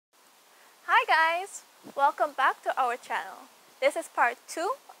Hi guys! Welcome back to our channel. This is part 2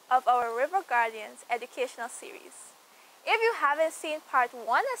 of our River Guardians educational series. If you haven't seen part 1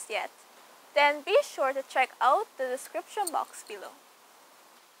 as yet, then be sure to check out the description box below.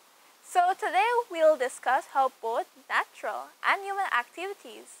 So today we'll discuss how both natural and human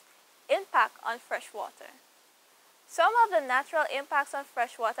activities impact on freshwater. Some of the natural impacts on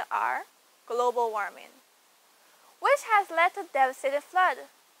freshwater are global warming, which has led to devastating flood.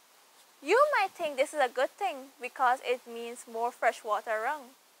 You might think this is a good thing because it means more fresh water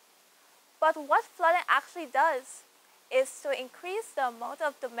around. But what flooding actually does is to increase the amount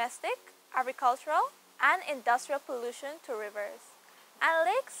of domestic, agricultural, and industrial pollution to rivers and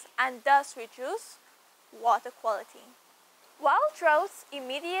lakes, and thus reduce water quality. While droughts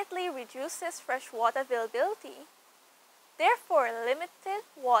immediately reduces freshwater availability, therefore limited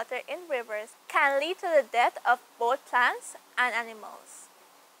water in rivers can lead to the death of both plants and animals.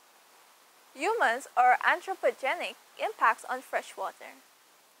 Humans or anthropogenic impacts on freshwater.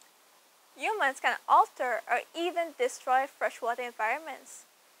 Humans can alter or even destroy freshwater environments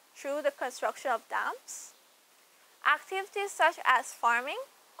through the construction of dams. Activities such as farming,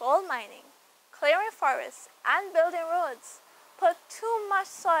 gold mining, clearing forests, and building roads put too much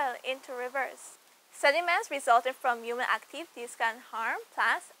soil into rivers. Sediments resulting from human activities can harm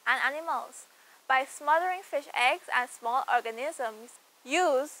plants and animals by smothering fish eggs and small organisms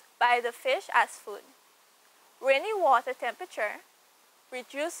used by the fish as food. Rainy water temperature,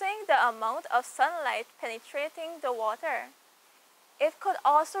 reducing the amount of sunlight penetrating the water. It could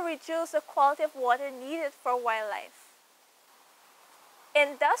also reduce the quality of water needed for wildlife.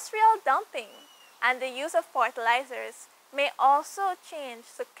 Industrial dumping and the use of fertilizers may also change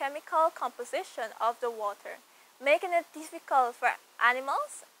the chemical composition of the water, making it difficult for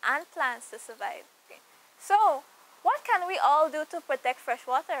animals and plants to survive. So, what can we all do to protect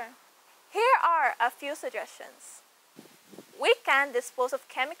freshwater? Here are a few suggestions. We can dispose of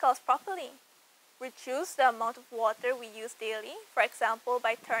chemicals properly. Reduce the amount of water we use daily, for example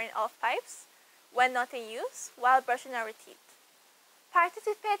by turning off pipes when not in use while brushing our teeth.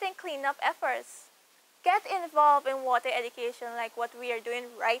 Participate in cleanup efforts. Get involved in water education like what we are doing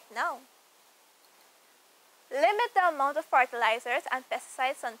right now. Limit the amount of fertilizers and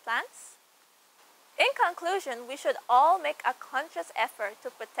pesticides on plants. In conclusion, we should all make a conscious effort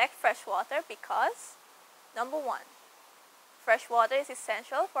to protect freshwater because, number 1, freshwater is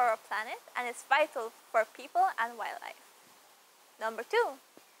essential for our planet and is vital for people and wildlife. Number 2,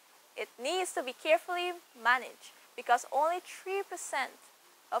 it needs to be carefully managed because only 3%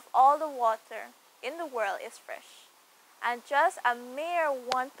 of all the water in the world is fresh, and just a mere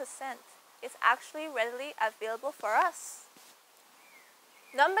 1% is actually readily available for us.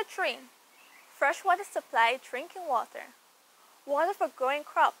 Number 3, freshwater supply drinking water, water for growing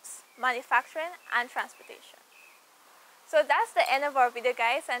crops, manufacturing, and transportation. So that's the end of our video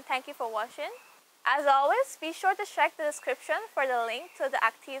guys, and thank you for watching. As always, be sure to check the description for the link to the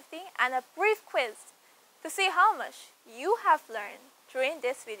activity and a brief quiz to see how much you have learned during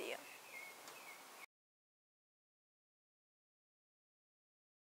this video.